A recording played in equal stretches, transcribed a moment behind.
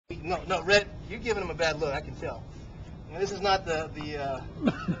No, Red, you're giving him a bad look. I can tell. And this is not the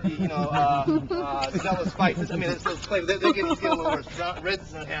zealous fight. I mean, it's play. They're getting a little worse.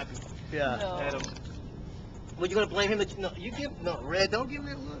 Red's not happy. Yeah. No. Well, you're gonna blame him? Red, don't give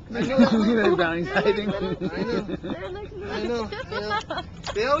me that look. I know that. Brownie's fighting. I know.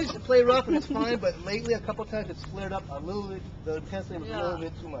 They always play rough and it's fine, but lately a couple times it's flared up a little bit. The intensity was a little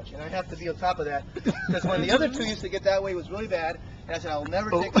bit too much, and I have to be on top of that because when the other two used to get that way, it was really bad. And I said, I'll never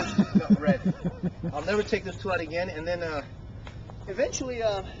take this. No, Red. I'll never take this two out again. And then eventually,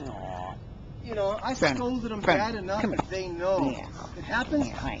 I scolded them bad enough that they know it happens.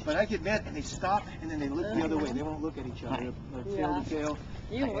 But I get mad and they stop and then they look the other way. They won't look at each other. Tail to tail.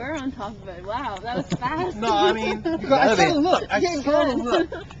 You were on top of it. Wow, that was fast. No, I mean, I saw the look. I saw the look.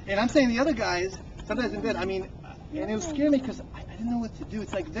 And I'm saying the other guys, sometimes in bed, I mean, and it was scaring me because I didn't know what to do.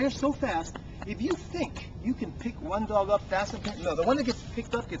 It's like they're so fast. If you think you can pick one dog up faster, no, the one that gets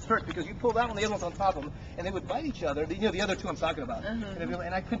picked up gets hurt because you pull that one, the other one's on top of them, and they would bite each other. The other two I'm talking about. And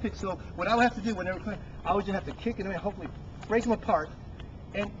I couldn't pick. So what I would have to do whenever I would just have to kick it and hopefully break them apart.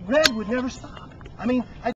 And Red would never stop. I mean,